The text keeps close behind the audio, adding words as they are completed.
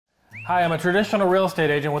Hi, I'm a traditional real estate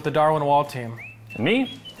agent with the Darwin Wall Team. And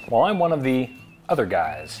me? Well, I'm one of the other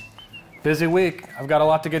guys. Busy week. I've got a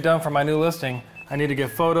lot to get done for my new listing. I need to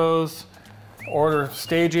get photos, order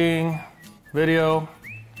staging, video.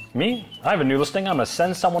 Me? I have a new listing. I'm gonna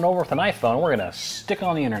send someone over with an iPhone. We're gonna stick it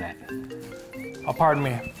on the internet. Oh, pardon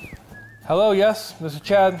me. Hello, yes, this is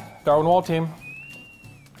Chad, Darwin Wall Team.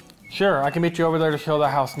 Sure, I can meet you over there to show the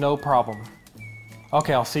house, no problem.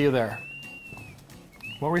 Okay, I'll see you there.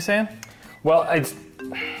 What were you saying? Well,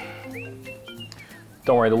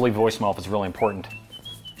 don't worry, the leave voicemail if it's really important.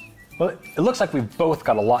 Well, it looks like we've both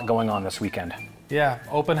got a lot going on this weekend. Yeah,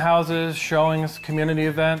 open houses, showings, community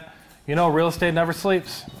event. You know, real estate never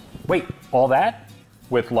sleeps. Wait, all that?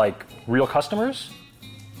 With, like, real customers?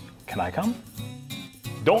 Can I come?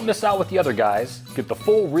 Don't miss out with the other guys. Get the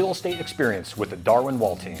full real estate experience with the Darwin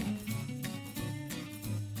Wall Team.